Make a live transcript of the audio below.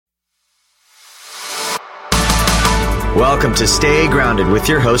Welcome to Stay Grounded with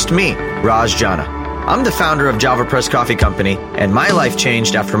your host, me, Raj Jana. I'm the founder of Java Press Coffee Company, and my life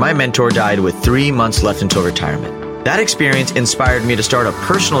changed after my mentor died with 3 months left until retirement. That experience inspired me to start a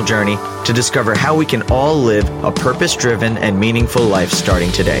personal journey to discover how we can all live a purpose-driven and meaningful life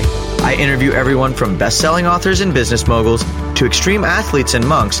starting today. I interview everyone from best-selling authors and business moguls to extreme athletes and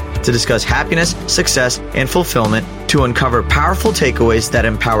monks to discuss happiness, success, and fulfillment, to uncover powerful takeaways that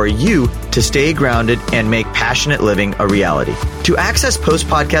empower you to stay grounded and make passionate living a reality. To access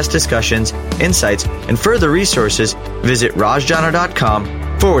post-podcast discussions, insights, and further resources, visit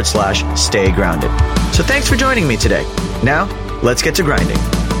rajjana.com/stay grounded. So thanks for joining me today. Now, let's get to grinding.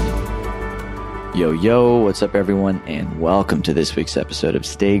 Yo, what's up everyone, and welcome to this week's episode of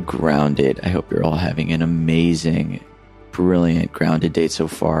Stay Grounded. I hope you're all having an amazing, brilliant, grounded day so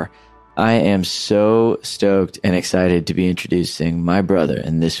far. I am so stoked and excited to be introducing my brother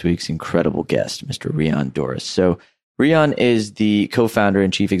and this week's incredible guest, Mr. Rian Doris. So Rian is the co-founder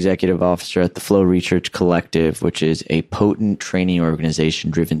and chief executive officer at the Flow Research Collective, which is a potent training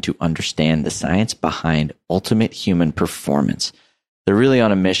organization driven to understand the science behind ultimate human performance. They're really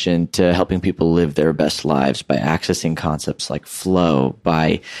on a mission to helping people live their best lives by accessing concepts like flow,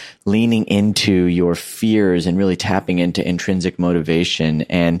 by leaning into your fears and really tapping into intrinsic motivation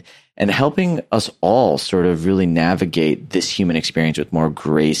and helping us all sort of really navigate this human experience with more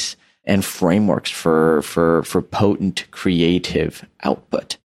grace and frameworks for potent creative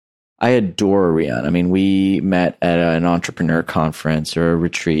output. I adore Rian. I mean, we met at an entrepreneur conference or a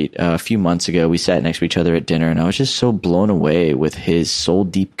retreat a few months ago. We sat next to each other at dinner, and I was just so blown away with his soul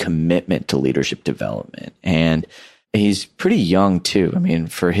deep commitment to leadership development. And he's pretty young too. I mean,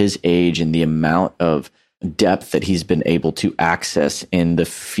 for his age and the amount of depth that he's been able to access in the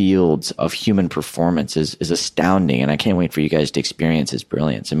fields of human performance is astounding. And I can't wait for you guys to experience his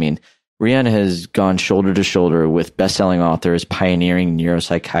brilliance. I mean, Rian has gone shoulder to shoulder with best-selling authors, pioneering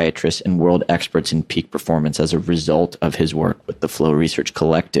neuropsychiatrists, and world experts in peak performance as a result of his work with the Flow Research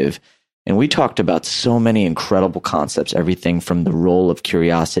Collective. And we talked about so many incredible concepts, everything from the role of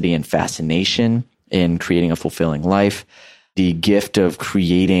curiosity and fascination in creating a fulfilling life, the gift of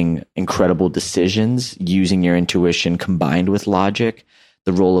creating incredible decisions using your intuition combined with logic,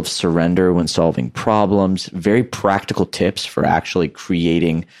 the role of surrender when solving problems, very practical tips for actually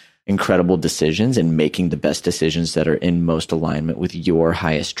creating incredible decisions and making the best decisions that are in most alignment with your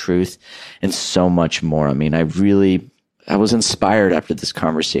highest truth, and so much more. I mean, I was inspired after this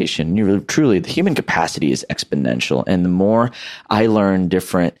conversation. Truly, the human capacity is exponential. And the more I learn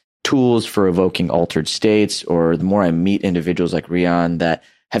different tools for evoking altered states, or the more I meet individuals like Rian that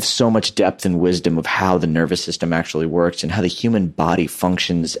have so much depth and wisdom of how the nervous system actually works and how the human body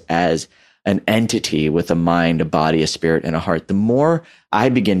functions as an entity with a mind, a body, a spirit, and a heart, the more I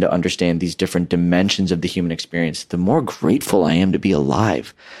begin to understand these different dimensions of the human experience, the more grateful I am to be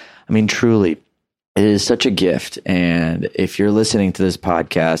alive. I mean, truly, it is such a gift. And if you're listening to this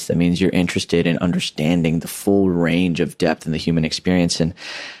podcast, that means you're interested in understanding the full range of depth in the human experience. And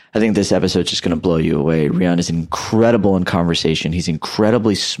I think this episode is just going to blow you away. Rian is incredible in conversation. He's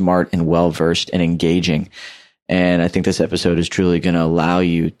incredibly smart and well-versed and engaging. And I think this episode is truly going to allow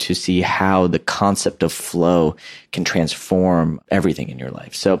you to see how the concept of flow can transform everything in your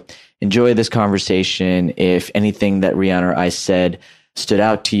life. So enjoy this conversation. If anything that Rian or I said stood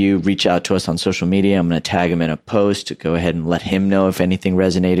out to you, reach out to us on social media. I'm going to tag him in a post. Go ahead and let him know if anything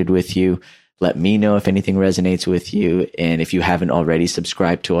resonated with you. Let me know if anything resonates with you. And if you haven't already,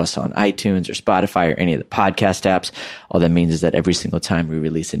 subscribe to us on iTunes or Spotify or any of the podcast apps. All that means is that every single time we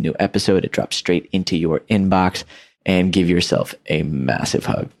release a new episode, it drops straight into your inbox. And give yourself a massive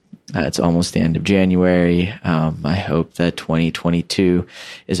hug. It's almost the end of January. I hope that 2022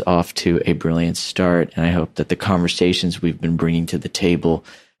 is off to a brilliant start. And I hope that the conversations we've been bringing to the table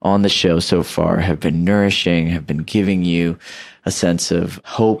on the show so far have been nourishing, have been giving you a sense of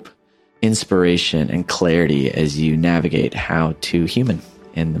hope, inspiration, and clarity as you navigate how to human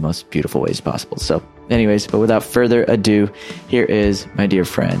in the most beautiful ways possible. So anyways, but without further ado, here is my dear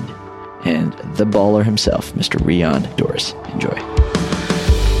friend and the baller himself, Mr. Rian Doris. Enjoy.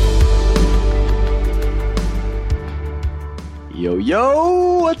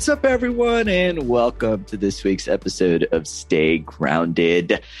 Yo, what's up everyone? And welcome to this week's episode of Stay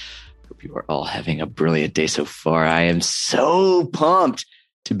Grounded. Hope you are all having a brilliant day so far. I am so pumped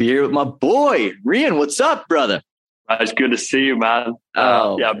to be here with my boy, Rian. What's up, brother? It's good to see you, man.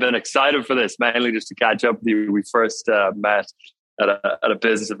 Yeah, I've been excited for this, mainly just to catch up with you. We first met at a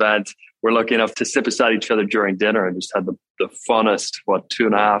business event. We're lucky enough to sit beside each other during dinner and just had the funnest,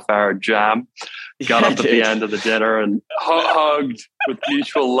 2.5 hour jam. Got up at the end of the dinner and hugged with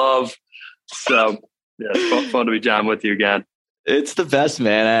mutual love. So it's fun to be jamming with you again. It's the best,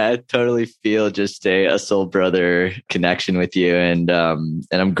 man. I totally feel just a soul brother connection with you, and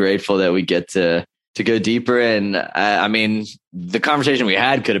I'm grateful that we get to go deeper. And I mean, the conversation we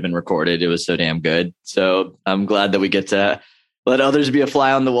had could have been recorded. It was so damn good. So I'm glad that we get to let others be a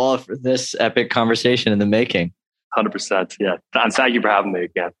fly on the wall for this epic conversation in the making. 100%. Yeah. And thank you for having me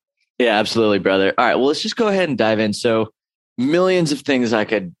again. Yeah, absolutely, brother. All right. Well, let's just go ahead and dive in. So millions of things I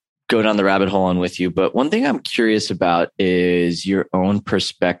could go down the rabbit hole on with you. But one thing I'm curious about is your own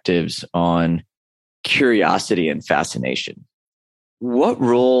perspectives on curiosity and fascination. What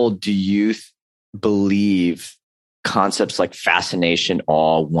role do you believe concepts like fascination,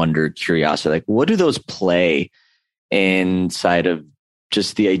 awe, wonder, curiosity, like what do those play inside of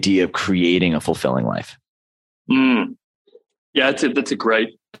just the idea of creating a fulfilling life? Yeah, that's a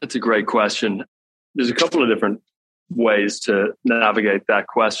great question. There's a couple of different ways to navigate that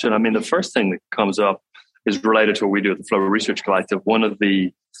question. I mean, the first thing that comes up is related to what we do at the Flow Research Collective. One of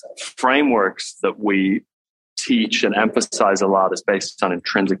the frameworks that we teach and emphasize a lot is based on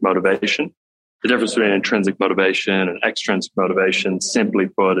intrinsic motivation. The difference between intrinsic motivation and extrinsic motivation, simply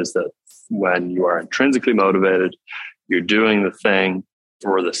put, is that when you are intrinsically motivated, you're doing the thing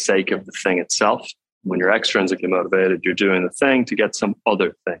for the sake of the thing itself. When you're extrinsically motivated, you're doing the thing to get some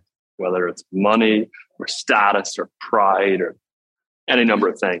other thing, whether it's money or status or pride or any number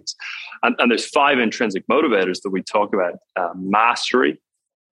of things. And there's 5 intrinsic motivators that we talk about: mastery,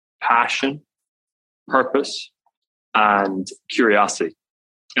 passion, purpose, and curiosity.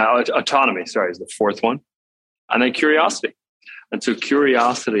 Autonomy, is the 4th one. And then curiosity. And so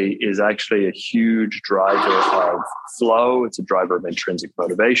curiosity is actually a huge driver of flow. It's a driver of intrinsic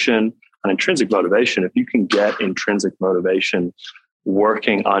motivation. And intrinsic motivation, if you can get intrinsic motivation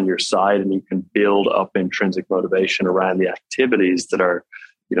working on your side and you can build up intrinsic motivation around the activities that are,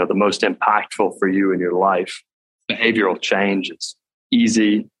 the most impactful for you in your life, behavioral change is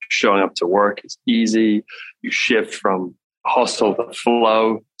easy. Showing up to work is easy. You shift from hustle to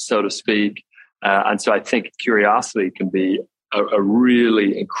flow, so to speak. And so I think curiosity can be a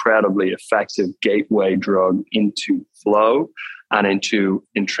really incredibly effective gateway drug into flow and into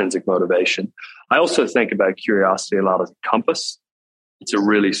intrinsic motivation. I also think about curiosity a lot as a compass. It's a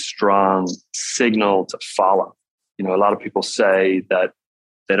really strong signal to follow. A lot of people say that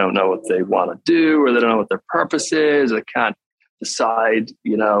they don't know what they want to do, or they don't know what their purpose is, or they can't decide,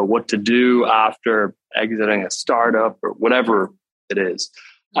 what to do after exiting a startup or whatever it is.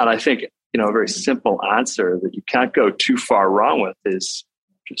 And I think, a very simple answer that you can't go too far wrong with is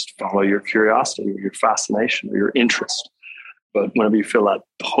just follow your curiosity or your fascination or your interest. But whenever you feel that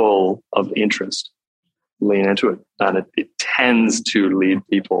pull of interest, lean into it. And it tends to lead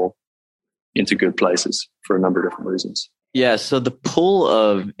people into good places for a number of different reasons. Yeah. So the pull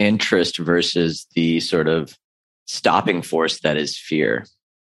of interest versus the sort of stopping force that is fear.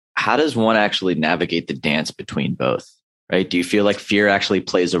 How does one actually navigate the dance between both? Right? Do you feel like fear actually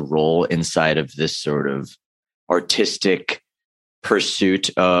plays a role inside of this sort of artistic pursuit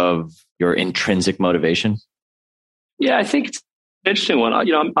of your intrinsic motivation? Yeah, I think it's an interesting one.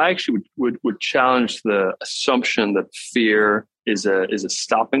 I actually would challenge the assumption that fear is a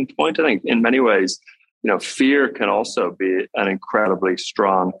stopping point. I think in many ways, fear can also be an incredibly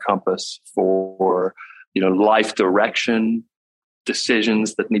strong compass for, life direction,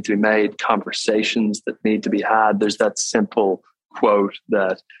 decisions that need to be made, conversations that need to be had. There's that simple quote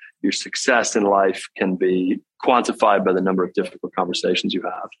that your success in life can be quantified by the number of difficult conversations you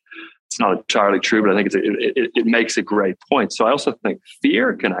have. It's not entirely true, but I think it makes a great point. So I also think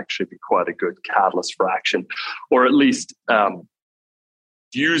fear can actually be quite a good catalyst for action, or at least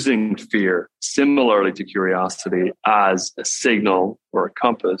using fear similarly to curiosity as a signal or a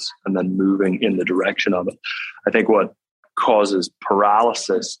compass and then moving in the direction of it. I think what causes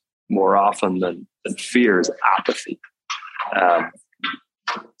paralysis more often than fear is apathy.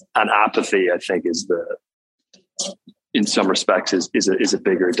 And apathy, I think, in some respects, is a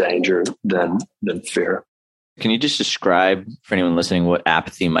bigger danger than fear. Can you just describe for anyone listening what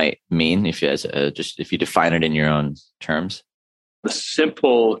apathy might mean, if you define it in your own terms? The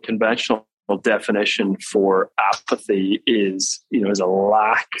simple conventional definition for apathy is a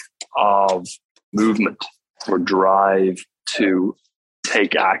lack of movement or drive to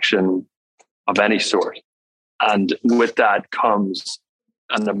take action of any sort. And with that comes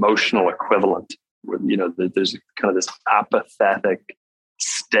an emotional equivalent. There's kind of this apathetic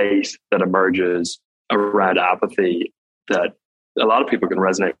state that emerges around apathy that a lot of people can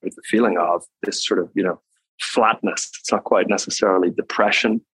resonate with the feeling of, this sort of, flatness. It's not quite necessarily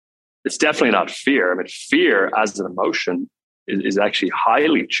depression. It's definitely not fear. I mean, fear as an emotion is actually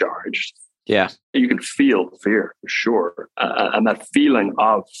highly charged. Yeah. You can feel fear for sure. And that feeling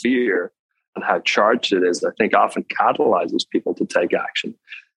of fear and how charged it is, I think often catalyzes people to take action.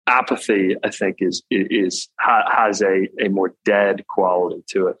 Apathy, I think, has a more dead quality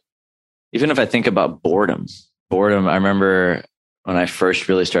to it. Even if I think about boredom, I remember when I first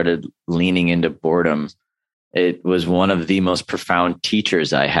really started leaning into boredom, it was one of the most profound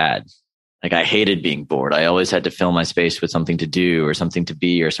teachers I had. Like, I hated being bored. I always had to fill my space with something to do or something to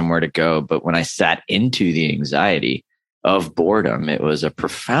be or somewhere to go. But when I sat into the anxiety of boredom, it was a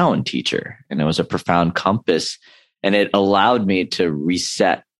profound teacher and it was a profound compass. And it allowed me to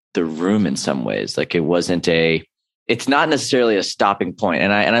reset the room in some ways. Like, it's not necessarily a stopping point.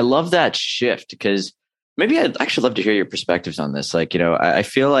 And I love that shift, because maybe I'd actually love to hear your perspectives on this. Like, I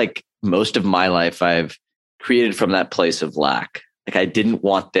feel like most of my life I've created from that place of lack. Like, I didn't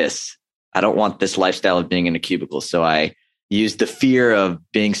want this. I don't want this lifestyle of being in a cubicle. So I used the fear of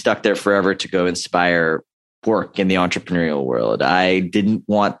being stuck there forever to go inspire work in the entrepreneurial world. I didn't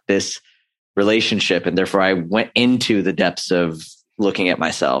want this relationship. And therefore I went into the depths of looking at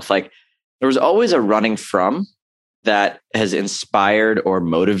myself. Like, there was always a running from that has inspired or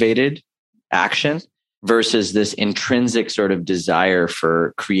motivated action versus this intrinsic sort of desire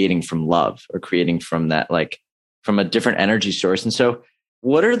for creating from love or creating from that, like, from a different energy source. And so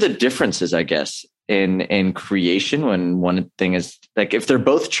what are the differences, I guess, in creation when one thing is like, if they're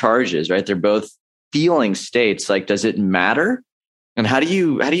both charges, right? They're both feeling states. Like, does it matter? And how do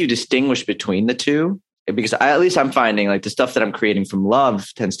you distinguish between the two? Because I'm finding like the stuff that I'm creating from love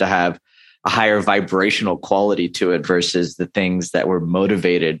tends to have a higher vibrational quality to it versus the things that were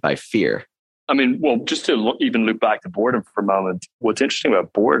motivated by fear. I mean, well, just to even loop back to boredom for a moment, what's interesting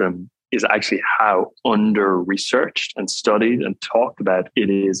about boredom is actually how under-researched and studied and talked about it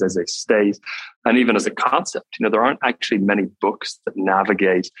is as a state and even as a concept. There aren't actually many books that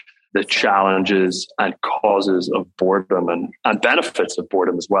navigate the challenges and causes of boredom and benefits of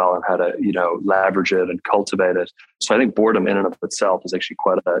boredom as well, and how to, leverage it and cultivate it. So I think boredom in and of itself is actually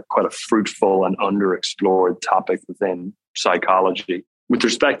quite a fruitful and underexplored topic within psychology. With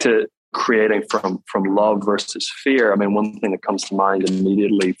respect to creating from love versus fear, I mean, one thing that comes to mind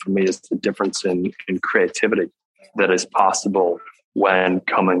immediately for me is the difference in creativity that is possible when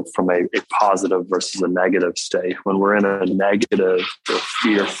coming from a positive versus a negative state. When we're in a negative or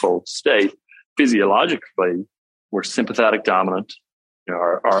fearful state, physiologically, we're sympathetic dominant.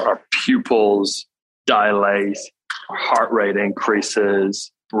 Our pupils dilate, our heart rate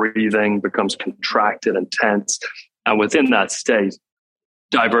increases, breathing becomes contracted and tense. And within that state,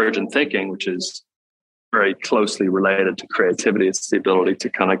 divergent thinking, which is very closely related to creativity, it's the ability to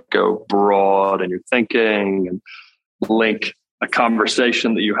kind of go broad in your thinking and link a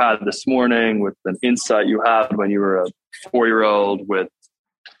conversation that you had this morning with an insight you had when you were a 4-year-old with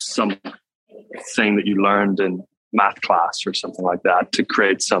some thing that you learned in math class or something like that to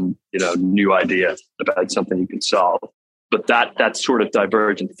create some, new idea about something you can solve. But that sort of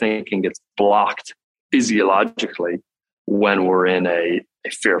divergent thinking gets blocked physiologically when we're in a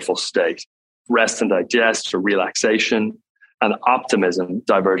fearful state. Rest and digest or relaxation and optimism,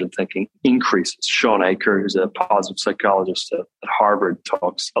 divergent thinking, increases. Sean Aker, who's a positive psychologist at Harvard,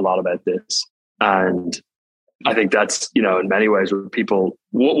 talks a lot about this. And I think that's, in many ways where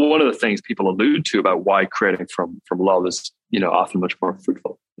one of the things people allude to about why creating from love is, often much more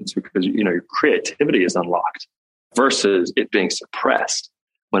fruitful. It's because, your creativity is unlocked versus it being suppressed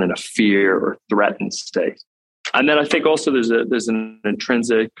when in a fear or threatened state. And then I think also there's an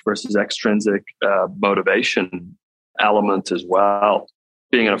intrinsic versus extrinsic motivation element as well.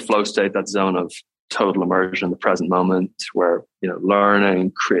 Being in a flow state, that zone of total immersion in the present moment, where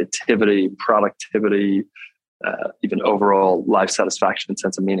learning, creativity, productivity, even overall life satisfaction and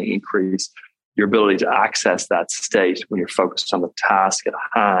sense of meaning increase. Your ability to access that state when you're focused on the task at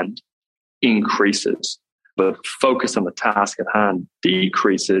hand increases, but focus on the task at hand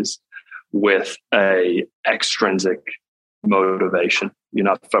decreases with a extrinsic motivation. You're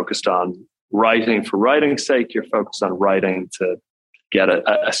not focused on writing for writing's sake. You're focused on writing to get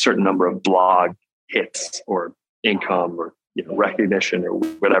a certain number of blog hits or income or recognition or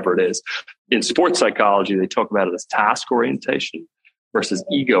whatever it is. In sports psychology, they talk about it as task orientation versus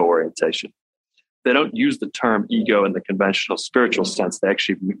ego orientation. They don't use the term ego in the conventional spiritual sense. They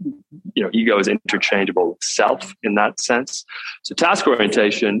actually, ego is interchangeable with self in that sense. So task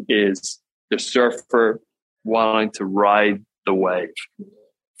orientation is the surfer wanting to ride the wave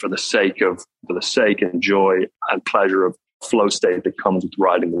for the sake and joy and pleasure of flow state that comes with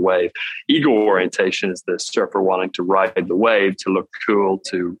riding the wave. Ego orientation is the surfer wanting to ride the wave to look cool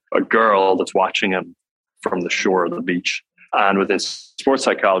to a girl that's watching him from the shore of the beach. And within sports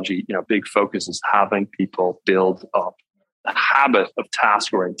psychology, big focus is having people build up a habit of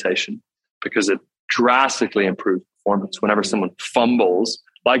task orientation, because it drastically improves performance. Whenever someone fumbles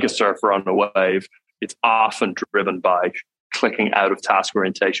like a surfer on a wave, it's often driven by clicking out of task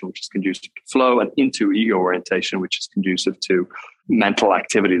orientation, which is conducive to flow, and into ego orientation, which is conducive to mental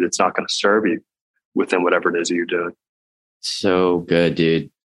activity that's not going to serve you within whatever it is that you're doing. So good, dude.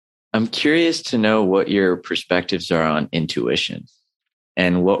 I'm curious to know what your perspectives are on intuition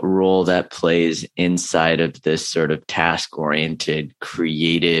and what role that plays inside of this sort of task-oriented,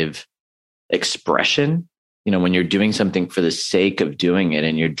 creative expression. When you're doing something for the sake of doing it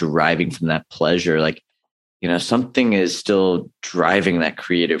and you're deriving from that pleasure, something is still driving that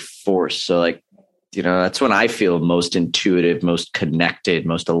creative force. So that's when I feel most intuitive, most connected,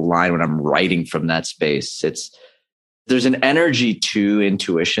 most aligned, when I'm writing from that space. There's an energy to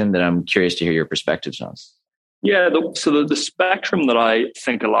intuition that I'm curious to hear your perspectives on. Yeah, the spectrum that I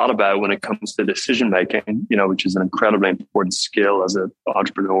think a lot about when it comes to decision making, which is an incredibly important skill as an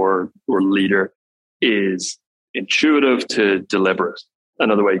entrepreneur or leader, is intuitive to deliberate.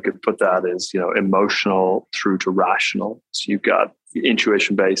 Another way you could put that is, emotional through to rational. So you've got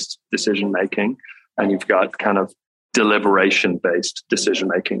intuition-based decision making, and you've got kind of deliberation-based decision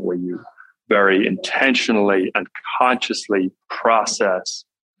making, where you very intentionally and consciously process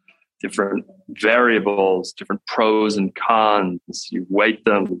different variables, different pros and cons. You weight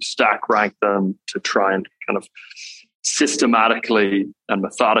them, you stack rank them to try and kind of systematically and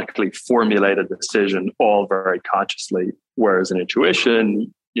methodically formulate a decision, all very consciously. Whereas in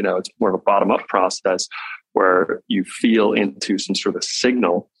intuition, it's more of a bottom-up process where you feel into some sort of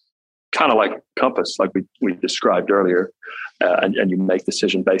signal, kind of like compass, like we described earlier, and you make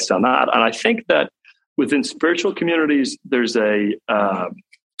decision based on that. And I think that within spiritual communities, there's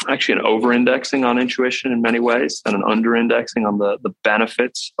actually an over-indexing on intuition in many ways, and an under-indexing on the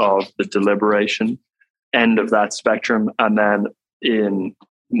benefits of the deliberation end of that spectrum. And then in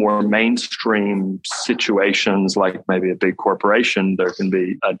more mainstream situations, like maybe a big corporation, there can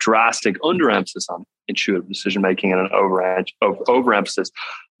be a drastic underemphasis on intuitive decision-making and an overemphasis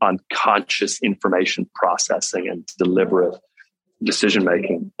on conscious information processing and deliberate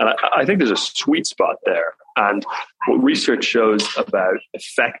decision-making. And I think there's a sweet spot there. And what research shows about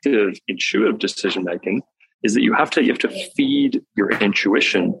effective intuitive decision-making is that you have to feed your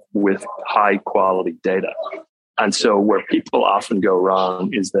intuition with high quality data. And so where people often go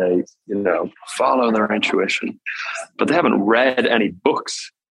wrong is they, follow their intuition, but they haven't read any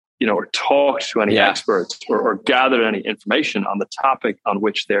books, or talked to any experts or gathered any information on the topic on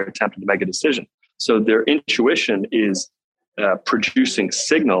which they're attempting to make a decision. So their intuition is producing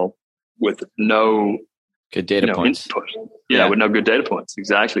signal with no good data points. Input. Yeah, with no good data points.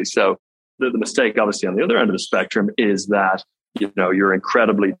 Exactly. So the mistake, obviously, on the other end of the spectrum is that, you're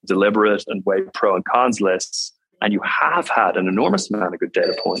incredibly deliberate and weigh pro and cons lists, and you have had an enormous amount of good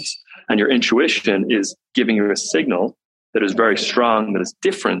data points, and your intuition is giving you a signal that is very strong, that is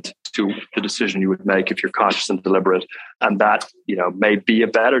different to the decision you would make if you're conscious and deliberate. And that, may be a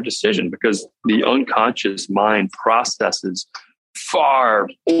better decision, because the unconscious mind processes far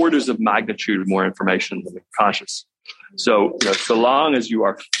orders of magnitude more information than the conscious. So, so long as you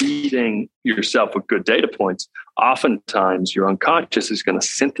are feeding yourself with good data points, oftentimes your unconscious is going to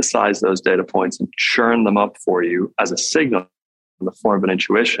synthesize those data points and churn them up for you as a signal in the form of an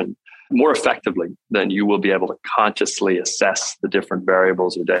intuition more effectively than you will be able to consciously assess the different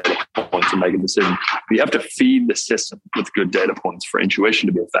variables or data points and make a decision. But you have to feed the system with good data points for intuition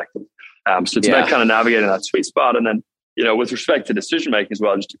to be effective. So it's about kind of navigating that sweet spot. And then, with respect to decision making as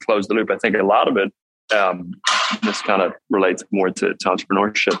well, just to close the loop, I think a lot of it, this kind of relates more to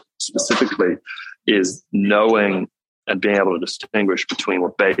entrepreneurship specifically, is knowing and being able to distinguish between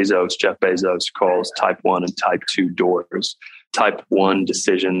what Jeff Bezos calls type 1 and type 2 doors. Type 1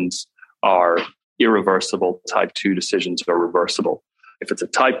 decisions are irreversible. Type 2 decisions are reversible. If it's a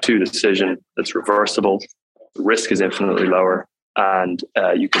type 2 decision that's reversible, the risk is infinitely lower, and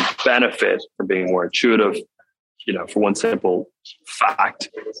you can benefit from being more intuitive. For one simple fact,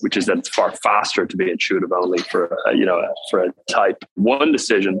 which is that it's far faster to be intuitive only for a type 1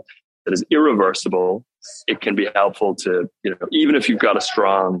 decision that is irreversible. It can be helpful to, even if you've got a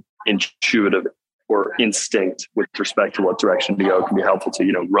strong intuitive or instinct with respect to what direction to go, it can be helpful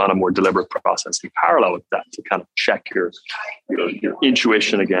to, run a more deliberate process in parallel with that to kind of check your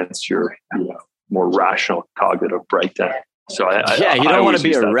intuition against your, more rational cognitive breakdown. So you don't want to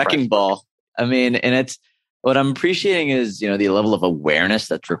be a wrecking ball. I mean, and it's, what I'm appreciating is, the level of awareness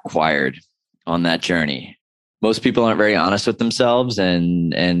that's required on that journey. most people aren't very honest with themselves.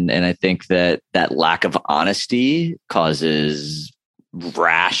 And I think that lack of honesty causes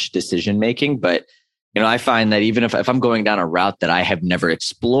rash decision making. But, I find that even if I'm going down a route that I have never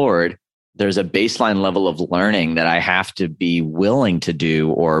explored, there's a baseline level of learning that I have to be willing to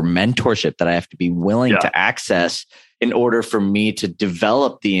do, or mentorship that I have to be willing to access in order for me to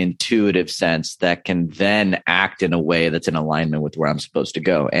develop the intuitive sense that can then act in a way that's in alignment with where I'm supposed to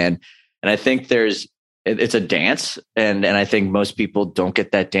go. And I think it's a dance, and I think most people don't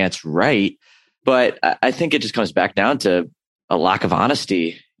get that dance right. But I think it just comes back down to a lack of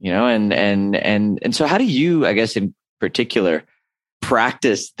honesty, and so how do you, I guess in particular,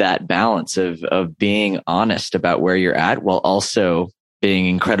 practice that balance of being honest about where you're at while also being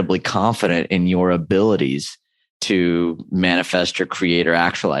incredibly confident in your abilities to manifest or create or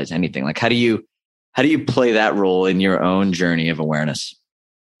actualize anything? Like, how do you play that role in your own journey of awareness?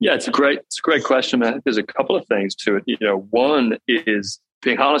 Yeah, it's a great question, man. There's a couple of things to it. One is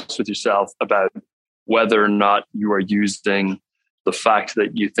being honest with yourself about whether or not you are using the fact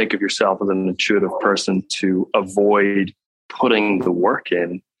that you think of yourself as an intuitive person to avoid putting the work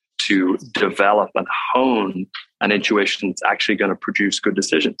in to develop and hone an intuition that's actually going to produce good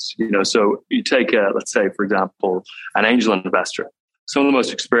decisions. So you take let's say, for example, an angel investor. Some of the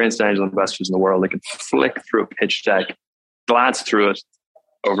most experienced angel investors in the world, they can flick through a pitch deck, glance through it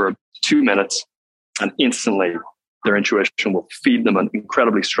over 2 minutes, and instantly their intuition will feed them an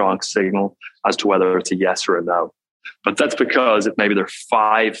incredibly strong signal as to whether it's a yes or a no. But that's because it may be their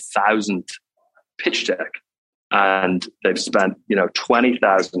 5,000th pitch deck, and they've spent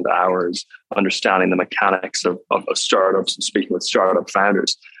 20,000 hours understanding the mechanics of startups and speaking with startup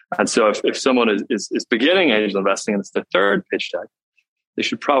founders. And so if someone is beginning angel investing and it's their third pitch deck, they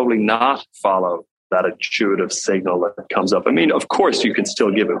should probably not follow that intuitive signal that comes up. I mean, of course, you can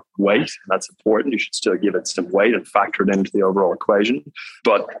still give it weight, and that's important. You should still give it some weight and factor it into the overall equation.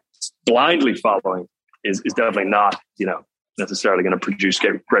 But blindly following is definitely not, necessarily going to produce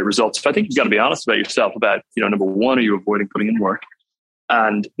great results. So I think you've got to be honest about yourself about, number one, are you avoiding putting in work?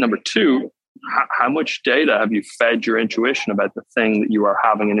 And number two, how much data have you fed your intuition about the thing that you are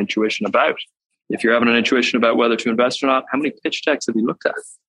having an intuition about? If you're having an intuition about whether to invest or not, how many pitch decks have you looked at?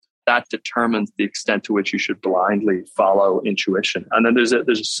 That determines the extent to which you should blindly follow intuition. And then there's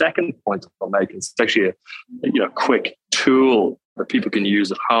a second point I'll make. It's actually a quick tool that people can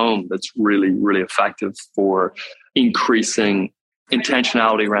use at home that's really, really effective for increasing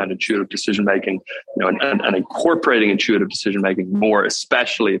intentionality around intuitive decision making, and incorporating intuitive decision making more,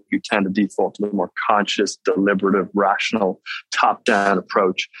 especially if you tend to default to the more conscious, deliberative, rational, top-down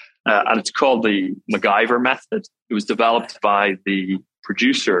approach. And it's called the MacGyver method. It was developed by the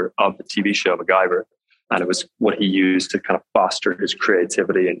producer of the TV show MacGyver, and it was what he used to kind of foster his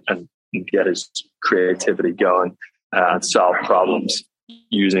creativity and get his creativity going and solve problems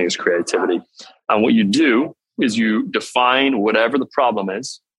using his creativity. And what you do is you define whatever the problem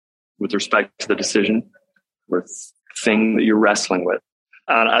is with respect to the decision or thing that you're wrestling with.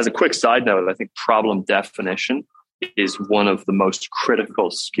 And as a quick side note, I think problem definition is one of the most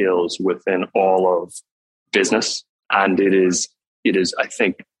critical skills within all of business. And it is, I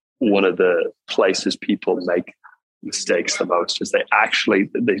think, one of the places people make mistakes the most, is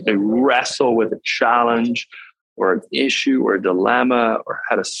they wrestle with a challenge or an issue or a dilemma or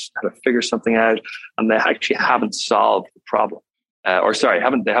how to figure something out, and they actually haven't solved the problem, they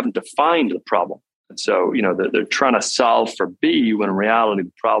haven't defined the problem. And so, they're trying to solve for B when in reality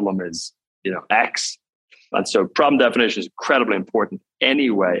the problem is, X. And so problem definition is incredibly important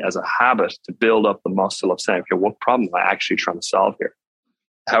anyway as a habit to build up the muscle of saying, okay, what problem am I actually trying to solve here?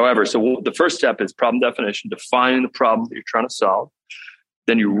 However, so the first step is problem definition, defining the problem that you're trying to solve.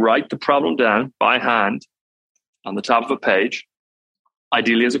 Then you write the problem down by hand on the top of a page,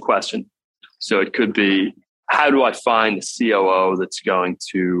 ideally as a question. So it could be, how do I find the COO that's going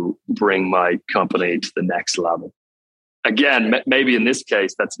to bring my company to the next level? Again, maybe in this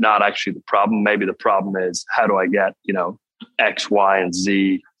case, that's not actually the problem. Maybe the problem is, how do I get, X, Y, and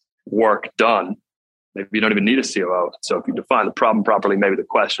Z work done? Maybe you don't even need a COO. So if you define the problem properly, maybe the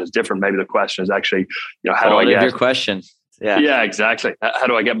question is different. Maybe the question is actually, how do I get your question? Yeah, exactly. How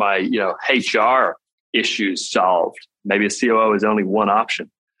do I get my, HR issues solved? Maybe a COO is only one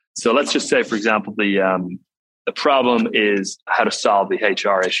option. So let's just say, for example, the problem is how to solve the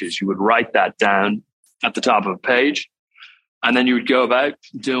HR issues. You would write that down at the top of a page, and then you would go about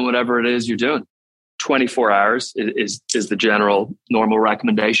doing whatever it is you're doing. 24 hours is the general normal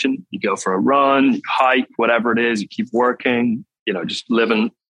recommendation. You go for a run, you hike, whatever it is, you keep working, just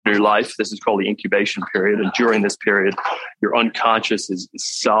living your life. This is called the incubation period. And during this period, your unconscious is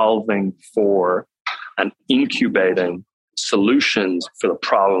solving for and incubating solutions for the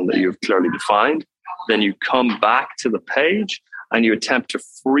problem that you've clearly defined. Then you come back to the page and you attempt to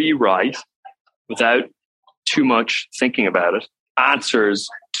free write without too much thinking about it, answers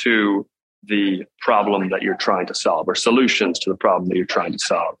to the problem that you're trying to solve or solutions to the problem that you're trying to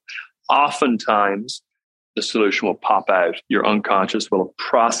solve. Oftentimes, the solution will pop out. Your unconscious will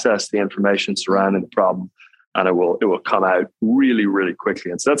process the information surrounding the problem, and it will come out really, really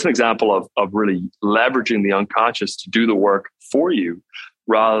quickly. And so that's an example of really leveraging the unconscious to do the work for you,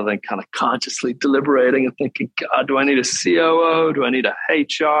 rather than kind of consciously deliberating and thinking, God, do I need a COO? Do I need a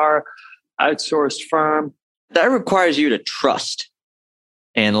HR outsourced firm? That requires you to trust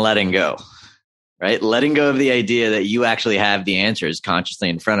and letting go, right? Letting go of the idea that you actually have the answers consciously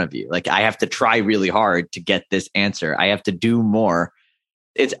in front of you. Like, I have to try really hard to get this answer. I have to do more.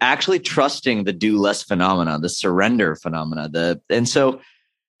 It's actually trusting the do less phenomena, the surrender phenomena. And so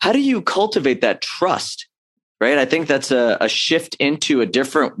how do you cultivate that trust? Right. I think that's a shift into a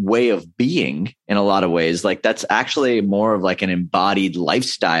different way of being in a lot of ways. Like, that's actually more of like an embodied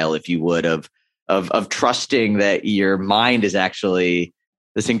lifestyle, if you would, of trusting that your mind is actually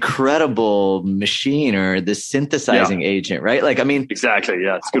this incredible machine or this synthesizing agent, right? Like, I mean, exactly.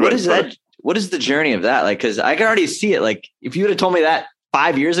 Yeah. It's a good what is that? What is the journey of that? Like, because I can already see it. Like, if you would have told me that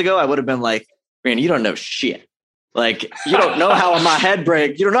 5 years ago, I would have been like, man, you don't know shit. Like, you don't know how my head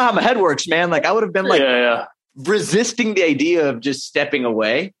breaks. You don't know how my head works, man. Like, I would have been like, resisting the idea of just stepping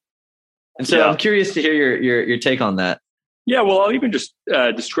away. And so I'm curious to hear your take on that. Yeah, well, I'll even just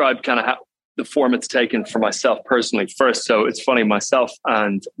describe kind of how the form it's taken for myself personally first. So it's funny, myself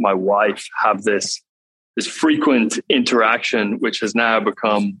and my wife have this frequent interaction, which has now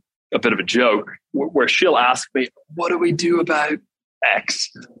become a bit of a joke, where she'll ask me, what do we do about X?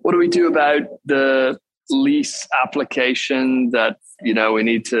 What do we do about the lease application that we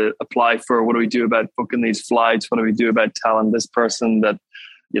need to apply for? What do we do about booking these flights? What do we do about telling this person that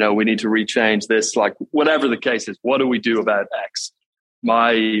we need to rechange this? Like, whatever the case is, what do we do about X?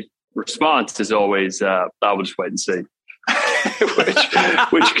 My response is always, I will just wait and see.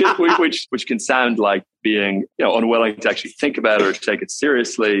 which can sound like being unwilling to actually think about it or take it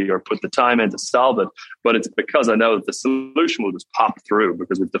seriously or put the time in to solve it. But it's because I know that the solution will just pop through,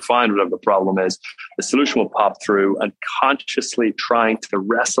 because we've defined whatever the problem is. The solution will pop through, and consciously trying to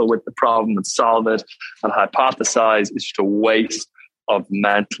wrestle with the problem and solve it and hypothesize is just a waste of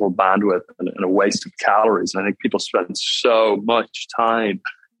mental bandwidth and a waste of calories. And I think people spend so much time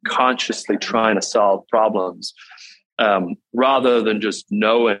consciously trying to solve problems, rather than just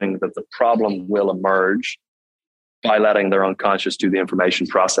knowing that the problem will emerge by letting their unconscious do the information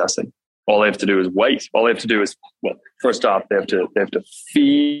processing. All they have to do is wait. All they have to do is, well, first off, they have to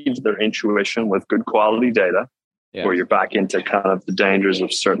feed their intuition with good quality data, where you're back into kind of the dangers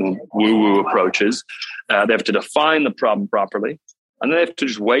of certain woo-woo approaches. They have to define the problem properly, and then they have to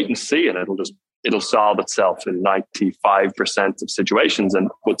just wait and see, and it'll solve itself in 95% of situations.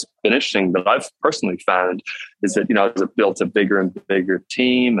 And what's been interesting that I've personally found is that, as it built a bigger and bigger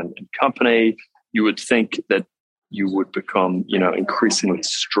team and company, you would think that you would become, increasingly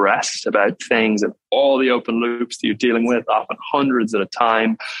stressed about things and all the open loops that you're dealing with, often hundreds at a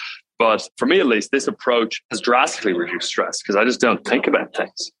time. But for me, at least, this approach has drastically reduced stress, because I just don't think about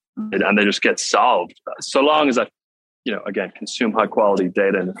things and they just get solved. So long as I again, consume high quality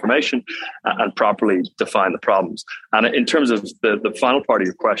data and information and properly define the problems. And in terms of the final part of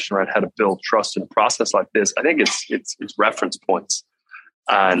your question, right, how to build trust in a process like this, I think it's reference points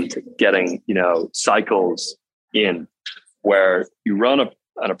and getting, cycles in where you run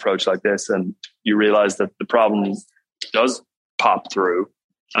an approach like this and you realize that the problem does pop through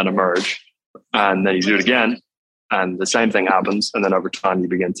and emerge, and then you do it again and the same thing happens. And then over time you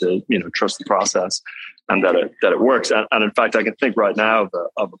begin to, trust the process and that it works. And in fact, I can think right now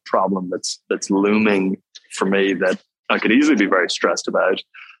of a problem that's looming for me that I could easily be very stressed about,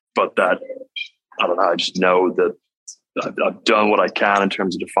 but that, I don't know, I just know that I've done what I can in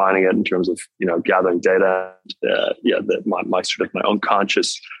terms of defining it, in terms of, gathering data. That my sort of my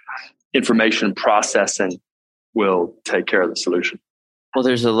unconscious information processing will take care of the solution. Well,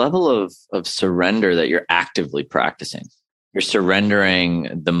 there's a level of surrender that you're actively practicing. You're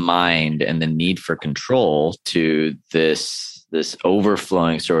surrendering the mind and the need for control to this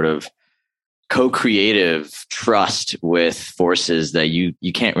overflowing sort of co-creative trust with forces that you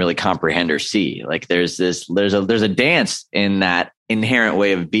can't really comprehend or see. Like there's a dance in that inherent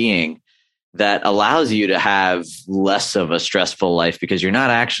way of being that allows you to have less of a stressful life, because you're not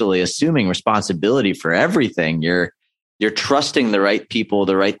actually assuming responsibility for everything. You're trusting the right people,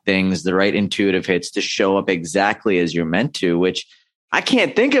 the right things, the right intuitive hits to show up exactly as you're meant to, which I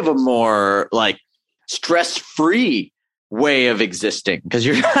can't think of a more like stress-free way of existing, because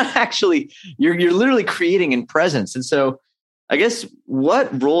you're not actually, you're literally creating in presence. And so I guess,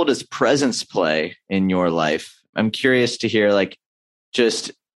 what role does presence play in your life? I'm curious to hear, like,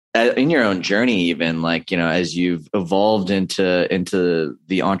 just in your own journey, even, like, you know, as you've evolved into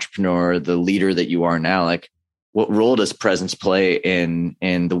the entrepreneur, the leader that you are now, like, what role does presence play in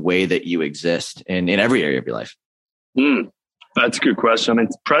the way that you exist in every area of your life? That's a good question. I mean,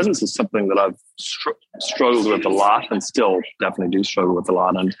 presence is something that I've struggled with a lot, and still definitely do struggle with a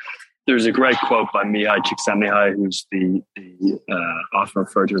lot. And there's a great quote by Mihai Csikszentmihalyi, who's the often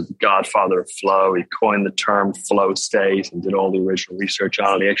referred to as the godfather of flow. He coined the term flow state and did all the original research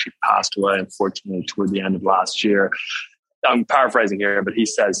on it. He actually passed away, unfortunately, toward the end of last year. I'm paraphrasing here, but he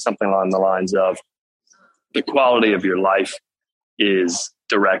says something along the lines of, the quality of your life is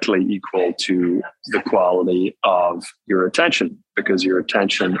directly equal to the quality of your attention, because your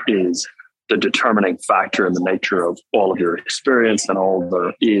attention is the determining factor in the nature of all of your experience, and all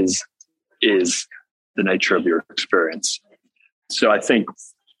there is the nature of your experience. So I think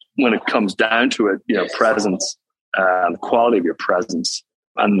when it comes down to it, you know, presence, the quality of your presence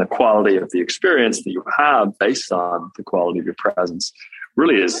and the quality of the experience that you have based on the quality of your presence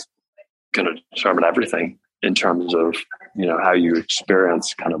really is going to determine everything in terms of, you know, how you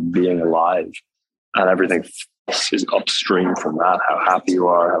experience kind of being alive, and everything is upstream from that. How happy you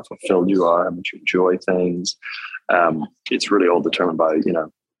are, how fulfilled you are, how much you enjoy things. It's really all determined by, you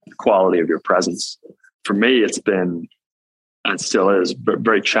know, the quality of your presence. For me, it's been, and still is,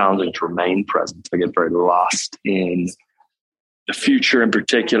 very challenging to remain present. I get very lost in the future in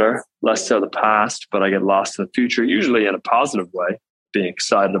particular, less so the past, but I get lost in the future, usually in a positive way, being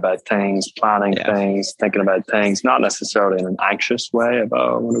excited about things, planning things, thinking about things, not necessarily in an anxious way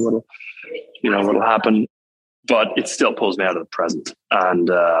about, I wonder what'll happen, but it still pulls me out of the present. And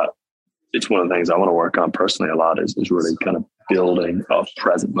it's one of the things I want to work on personally a lot is really kind of building a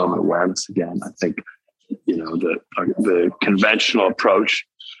present moment awareness again. I think, you know, the conventional approach,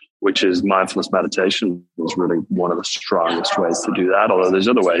 which is mindfulness meditation, is really one of the strongest ways to do that. Although there's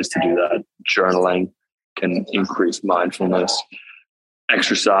other ways to do that. Journaling can increase mindfulness.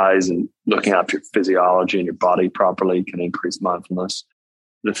 Exercise and looking after your physiology and your body properly can increase mindfulness.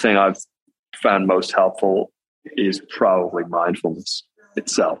 The thing I've found most helpful is probably mindfulness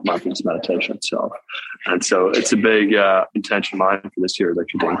itself, mindfulness meditation itself. And so it's a big intention of mine for this year, that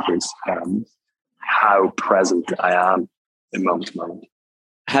should increase how present I am in moment to moment.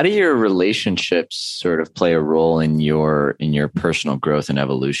 How do your relationships sort of play a role in your personal growth and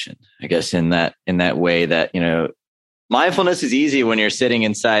evolution? I guess in that way that, you know, mindfulness is easy when you're sitting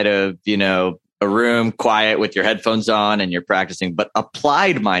inside of, you know, a room quiet with your headphones on and you're practicing, but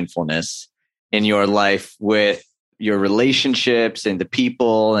applied mindfulness in your life with your relationships and the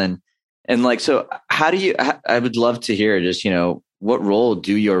people and like, so how do you, I would love to hear just, you know, what role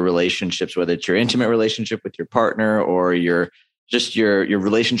do your relationships, whether it's your intimate relationship with your partner or your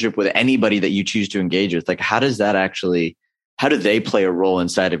relationship with anybody that you choose to engage with, like, how do they play a role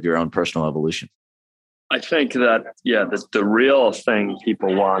inside of your own personal evolution? I think that, the real thing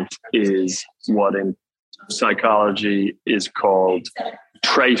people want is what in psychology is called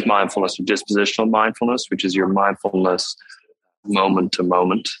trait mindfulness or dispositional mindfulness, which is your mindfulness moment to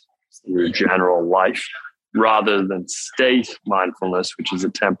moment, your general life, rather than state mindfulness, which is a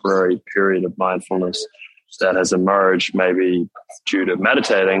temporary period of mindfulness that has emerged maybe due to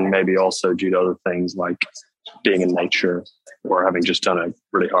meditating, maybe also due to other things like being in nature or having just done a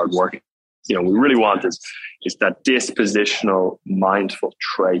really hard work. You know, we really want is that dispositional mindful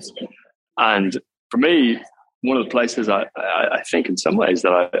trait. And for me, one of the places I think in some ways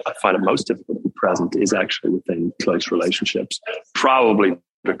that I find it most difficult to be present is actually within close relationships, probably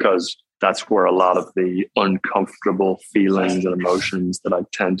because that's where a lot of the uncomfortable feelings and emotions that I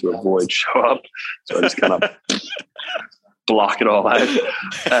tend to avoid show up. So I just kind of block it all out.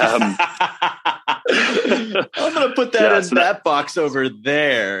 I'm going to put that in that box over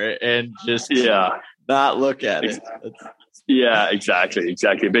there and just not look at it. Yeah, exactly.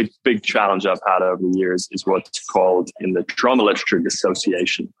 A big challenge I've had over the years is what's called in the trauma literature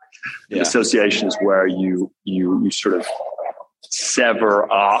dissociation. Yeah. Dissociation is where you sort of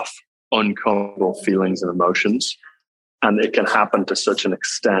sever off uncomfortable feelings and emotions. And it can happen to such an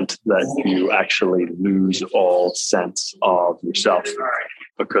extent that you actually lose all sense of yourself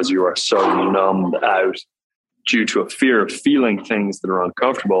because you are so numbed out due to a fear of feeling things that are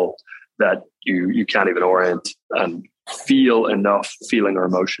uncomfortable that you can't even orient and feel enough feeling or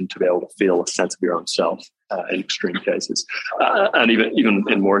emotion to be able to feel a sense of your own self in extreme cases. And even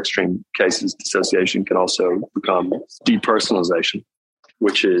in more extreme cases, dissociation can also become depersonalization,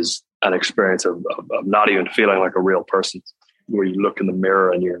 which is an experience of not even feeling like a real person, where you look in the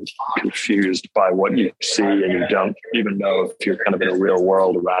mirror and you're confused by what you see and you don't even know if you're kind of in a real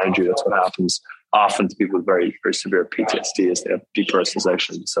world around you. That's what happens often to people with very, very severe PTSD, is they have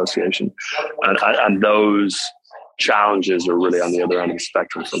depersonalization and dissociation. And those challenges are really on the other end of the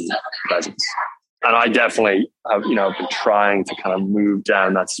spectrum from presence. And I definitely have, been trying to kind of move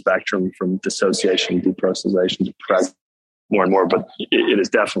down that spectrum from dissociation, depersonalization to presence more and more. But it's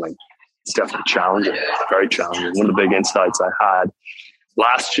definitely challenging, very challenging. One of the big insights I had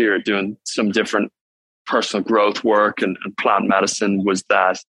last year doing some different personal growth work and plant medicine was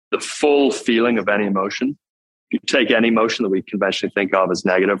that the full feeling of any emotion, you take any emotion that we conventionally think of as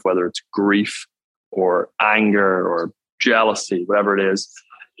negative, whether it's grief or anger or jealousy, whatever it is,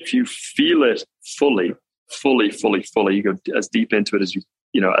 if you feel it fully, you go as deep into it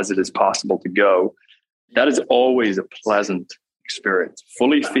as it is possible to go, that is always a pleasant experience.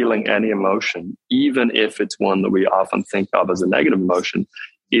 Fully feeling any emotion, even if it's one that we often think of as a negative emotion,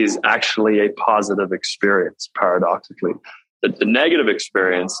 is actually a positive experience, paradoxically. The negative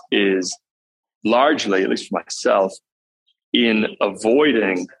experience is largely, at least for myself, in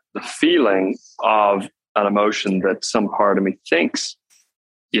avoiding the feeling of an emotion that some part of me thinks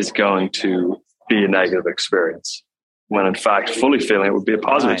is going to be a negative experience, when in fact fully feeling it would be a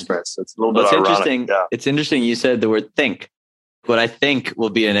positive experience. So it's a little bit ironic. Interesting. Yeah. It's interesting you said the word think. What I think will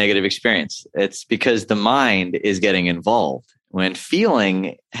be a negative experience. It's because the mind is getting involved, when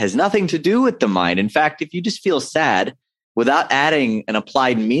feeling has nothing to do with the mind. In fact, if you just feel sad without adding an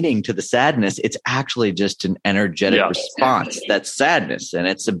applied meaning to the sadness, it's actually just an energetic response. That's sadness. And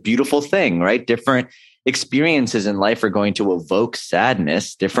it's a beautiful thing, right? Different experiences in life are going to evoke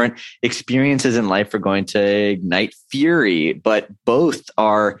sadness. Different experiences in life are going to ignite fury, but both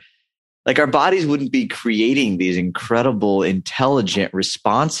are like, our bodies wouldn't be creating these incredible, intelligent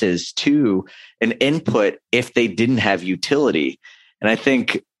responses to an input if they didn't have utility. And I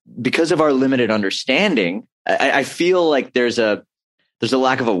think because of our limited understanding, I feel like there's a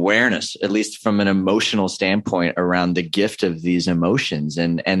lack of awareness, at least from an emotional standpoint, around the gift of these emotions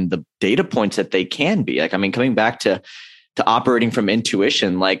and the data points that they can be. Like, I mean, coming back to operating from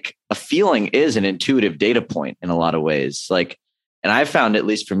intuition, like a feeling is an intuitive data point in a lot of ways. Like, and I've found, at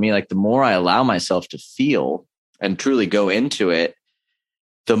least for me, like the more I allow myself to feel and truly go into it,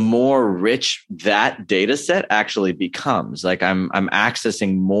 the more rich that data set actually becomes. Like I'm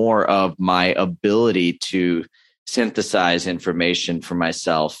accessing more of my ability to synthesize information for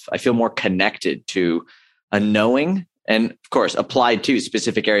myself. I feel more connected to a knowing, and of course applied to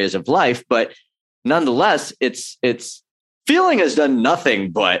specific areas of life, but nonetheless, it's feeling has done nothing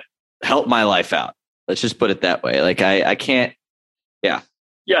but help my life out. Let's just put it that way. Like I can't. Yeah.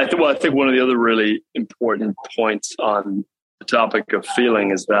 I think one of the other really important points on the topic of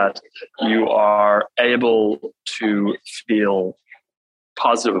feeling is that you are able to feel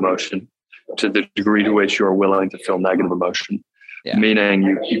positive emotion to the degree to which you're willing to feel negative emotion. Yeah.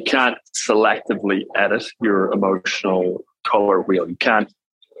 Meaning you can't selectively edit your emotional color wheel. You can't.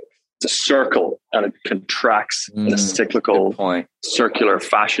 It's a circle and it contracts in a cyclical, circular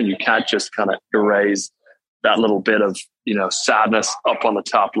fashion. You can't just kind of erase that little bit of sadness up on the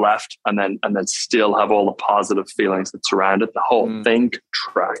top left and then still have all the positive feelings that surround it. The whole thing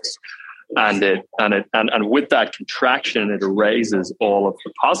contracts, and with that contraction, it erases all of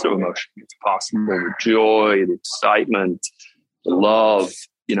the positive emotion. It's possible, the joy, the excitement, the love,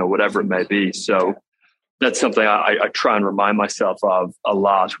 whatever it may be. So that's something I try and remind myself of a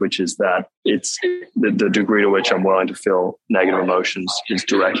lot, which is that it's the degree to which I'm willing to feel negative emotions is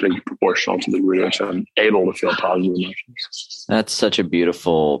directly proportional to the degree to which I'm able to feel positive emotions. That's such a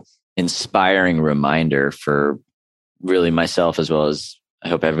beautiful, inspiring reminder for really myself, as well as I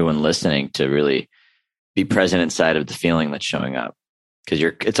hope everyone listening, to really be present inside of the feeling that's showing up. Because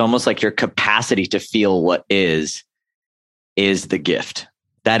it's almost like your capacity to feel what is the gift.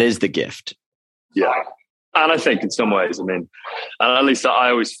 That is the gift. Yeah. And I think in some ways, at least I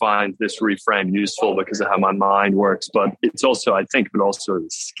always find this reframe useful because of how my mind works. But it's also, I think, but also a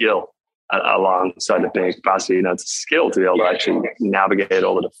skill alongside it being a capacity. It's a skill to be able to actually navigate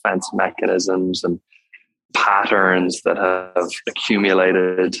all the defense mechanisms and patterns that have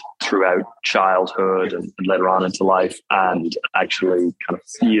accumulated throughout childhood and later on into life, and actually kind of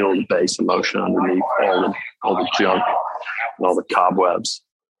feel the base emotion underneath all the junk and all the cobwebs.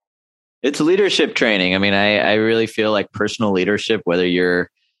 It's leadership training. I really feel like personal leadership, whether you're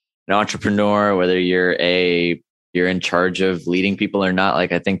an entrepreneur, whether you're in charge of leading people or not,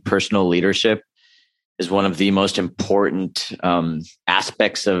 like I think personal leadership is one of the most important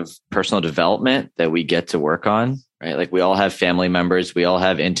aspects of personal development that we get to work on. right? Like we all have family members, we all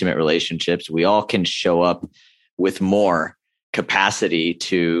have intimate relationships, we all can show up with more capacity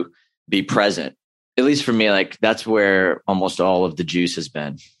to be present. At least for me, like that's where almost all of the juice has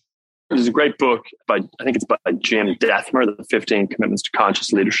been. There's a great book I think it's by Jim Dethmer, The 15 Commitments to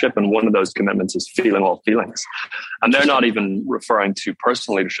Conscious Leadership. And one of those commitments is feeling all feelings. And they're not even referring to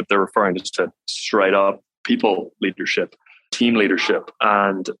personal leadership. They're referring just to straight up people leadership, team leadership.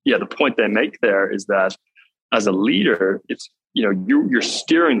 And yeah, the point they make there is that as a leader, it's, you're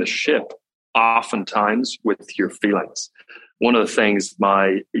steering the ship oftentimes with your feelings. One of the things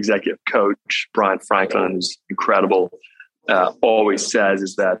my executive coach, Brian Franklin, who's incredible, always says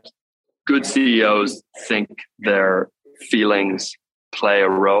is that good CEOs think their feelings play a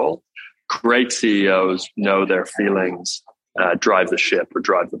role. Great CEOs know their feelings drive the ship or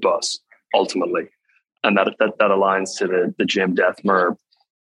drive the bus ultimately. And that aligns to the Jim Dethmer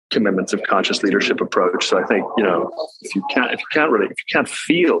commitments of conscious leadership approach. So I think, if you can't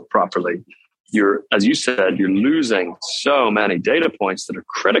feel properly, as you said, you're losing so many data points that are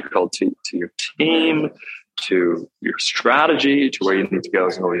critical to your team, to your strategy, to where you need to go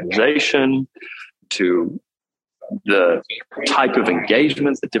as an organization, to the type of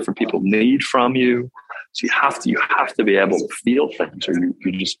engagement that different people need from you. So you have to be able to feel things, or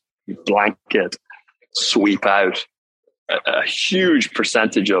you blanket sweep out a huge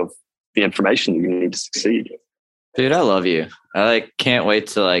percentage of the information you need to succeed. Dude, I love you. I can't wait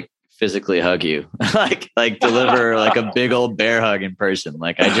to physically hug you, like deliver a big old bear hug in person.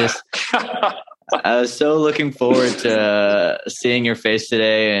 I was so looking forward to seeing your face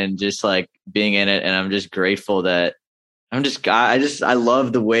today and just being in it. And I'm just grateful that I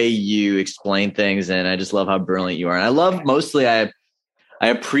love the way you explain things, and I just love how brilliant you are. And I love mostly, I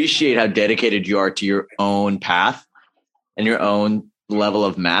appreciate how dedicated you are to your own path and your own level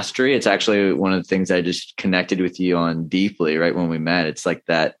of mastery. It's actually one of the things I just connected with you on deeply right when we met. It's like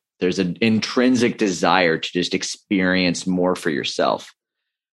that there's an intrinsic desire to just experience more for yourself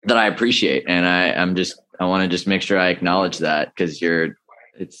that I appreciate. And I want to just make sure I acknowledge that, because you're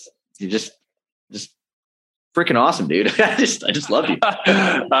just freaking awesome, dude. I just love you.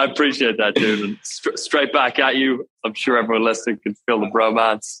 I appreciate that, dude. And straight back at you. I'm sure everyone listening can feel the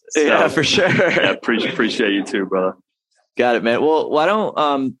bromance. So, yeah, for sure. Yeah, appreciate you too, brother. Got it, man. Well, why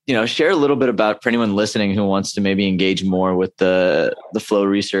don't share a little bit about, for anyone listening who wants to maybe engage more with the Flow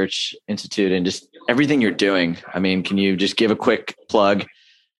Research Institute and just everything you're doing. I mean, can you just give a quick plug?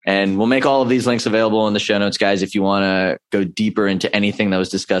 And we'll make all of these links available in the show notes, guys, if you want to go deeper into anything that was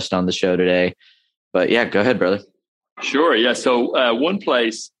discussed on the show today. But yeah, go ahead, brother. Sure. Yeah. So one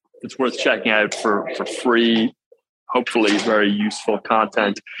place that's worth checking out for free, hopefully very useful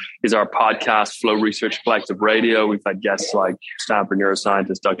content, is our podcast, Flow Research Collective Radio. We've had guests like Stanford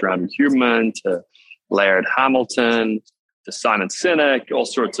neuroscientist Dr. Andrew Huberman, to Laird Hamilton, to Simon Sinek, all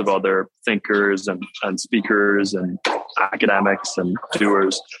sorts of other thinkers and speakers and academics and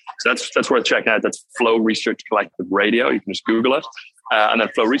doers. So that's worth checking out. That's Flow Research Collective Radio. You can just Google it. And then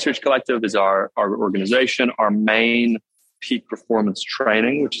Flow Research Collective is our organization, our main peak performance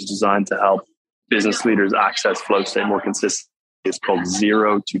training, which is designed to help business leaders access flow state more consistently. It's called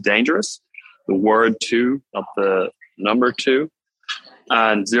Zero to Dangerous. The word 2, not the number 2.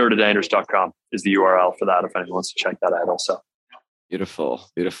 And zerotodangerous.com is the URL for that if anyone wants to check that out also. Beautiful.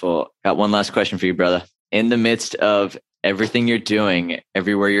 Beautiful. Got one last question for you, brother. In the midst of everything you're doing,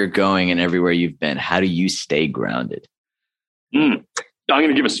 everywhere you're going, and everywhere you've been, how do you stay grounded? I'm going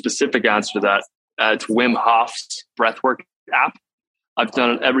to give a specific answer to that. It's Wim Hof's breathwork app. I've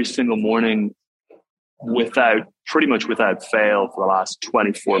done it every single morning pretty much without fail for the last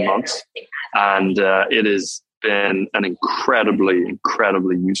 24 months. And it has been an incredibly,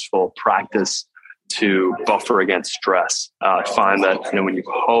 incredibly useful practice to buffer against stress. I find that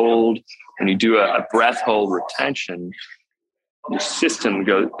when you do a breath hold retention, your system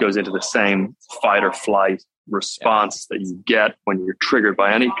goes into the same fight or flight response that you get when you're triggered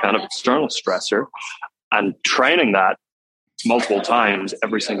by any kind of external stressor. And training that multiple times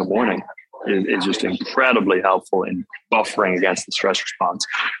every single morning is just incredibly helpful in buffering against the stress response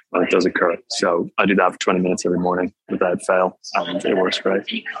when it does occur. So I do that for 20 minutes every morning without fail, and it works great.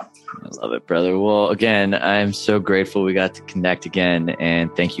 I love it, brother. Well, again, I'm so grateful we got to connect again,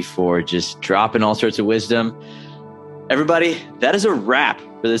 and thank you for just dropping all sorts of wisdom. Everybody, that is a wrap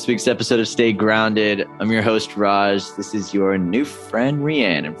for this week's episode of Stay Grounded. I'm your host, Raj. This is your new friend,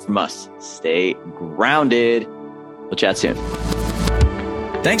 Rianne, and from us, stay grounded. We'll chat soon.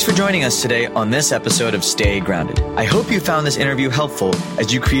 Thanks for joining us today on this episode of Stay Grounded. I hope you found this interview helpful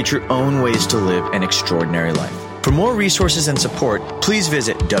as you create your own ways to live an extraordinary life. For more resources and support, please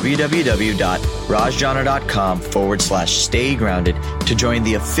visit www.rajjana.com/Stay Grounded to join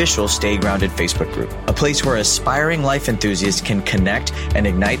the official Stay Grounded Facebook group, a place where aspiring life enthusiasts can connect and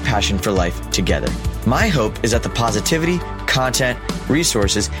ignite passion for life together. My hope is that the positivity, content,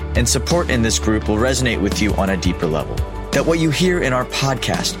 resources, and support in this group will resonate with you on a deeper level. That what you hear in our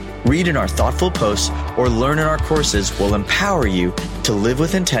podcast, read in our thoughtful posts, or learn in our courses will empower you to live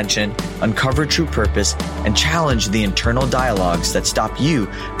with intention, uncover true purpose, and challenge the internal dialogues that stop you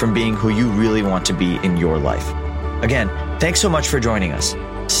from being who you really want to be in your life. Again, thanks so much for joining us.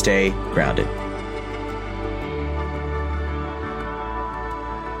 Stay grounded.